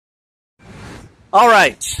All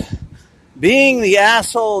right, being the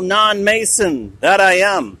asshole non-mason that I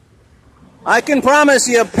am, I can promise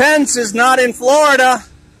you Pence is not in Florida.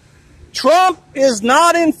 Trump is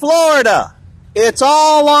not in Florida. It's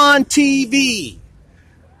all on TV.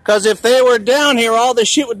 Because if they were down here, all this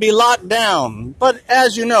shit would be locked down. But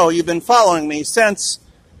as you know, you've been following me since,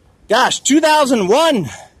 2001.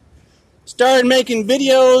 Started making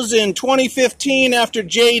videos in 2015 after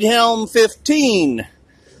Jade Helm 15,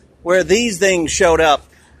 where these things showed up.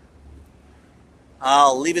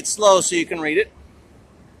 I'll leave it slow so you can read it.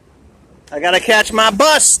 I gotta catch my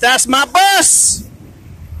bus. That's my bus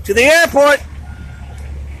to the airport.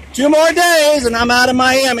 2 more days and I'm out of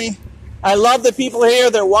Miami. I love the people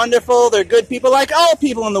here. They're wonderful. They're good people like all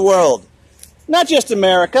people in the world. Not just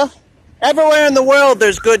America. Everywhere in the world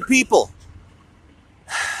there's good people.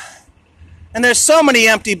 And there's so many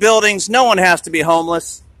empty buildings, no one has to be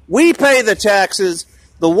homeless. We pay the taxes.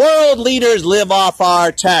 The world leaders live off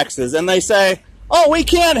our taxes. And they say, oh, we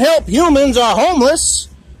can't help humans are homeless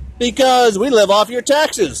because we live off your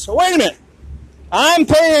taxes. So wait a minute. I'm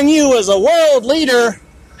paying you as a world leader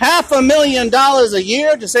 $500,000 a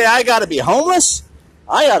year to say I got to be homeless?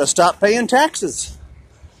 I got to stop paying taxes.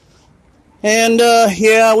 And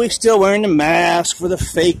yeah, we're still wearing the mask for the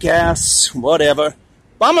fake ass, whatever.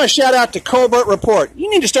 But I'm going to shout out to Covert Report. You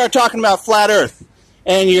need to start talking about Flat Earth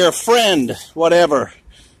and your friend, whatever,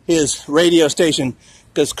 his radio station.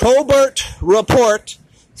 Because Covert Report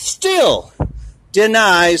still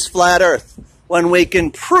denies Flat Earth when we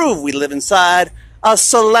can prove we live inside a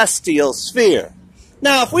celestial sphere.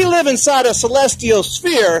 Now, if we live inside a celestial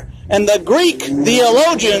sphere, and the Greek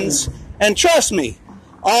theologians, and trust me,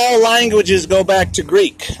 all languages go back to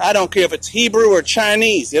Greek. I don't care if it's Hebrew or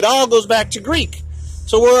Chinese. It all goes back to Greek.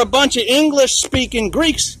 So we're a bunch of English-speaking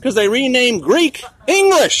Greeks because they renamed Greek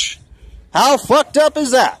English. How fucked up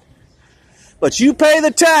is that? But you pay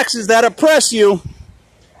the taxes that oppress you.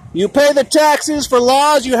 You pay the taxes for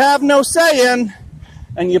laws you have no say in.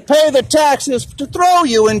 And you pay the taxes to throw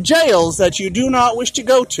you in jails that you do not wish to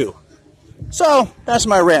go to. So, that's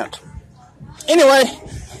my rant. Anyway,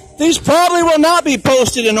 these probably will not be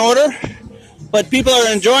posted in order, but people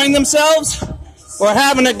are enjoying themselves. We're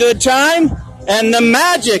having a good time, and the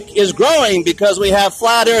magic is growing because we have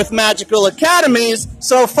Flat Earth Magical Academies,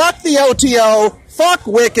 so fuck the OTO, fuck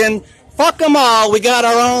Wiccan, fuck them all. We got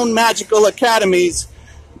our own magical academies,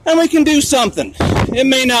 and we can do something. It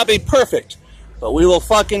may not be perfect, but we will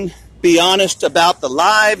fucking be honest about the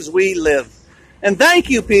lives we live. And thank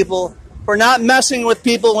you, people, for not messing with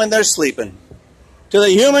people when they're sleeping. To the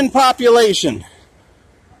human population.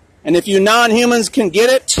 And if you non-humans can get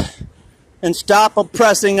it, then stop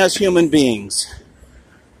oppressing us human beings.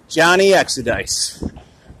 Johnny Exodice,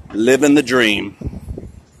 living the dream.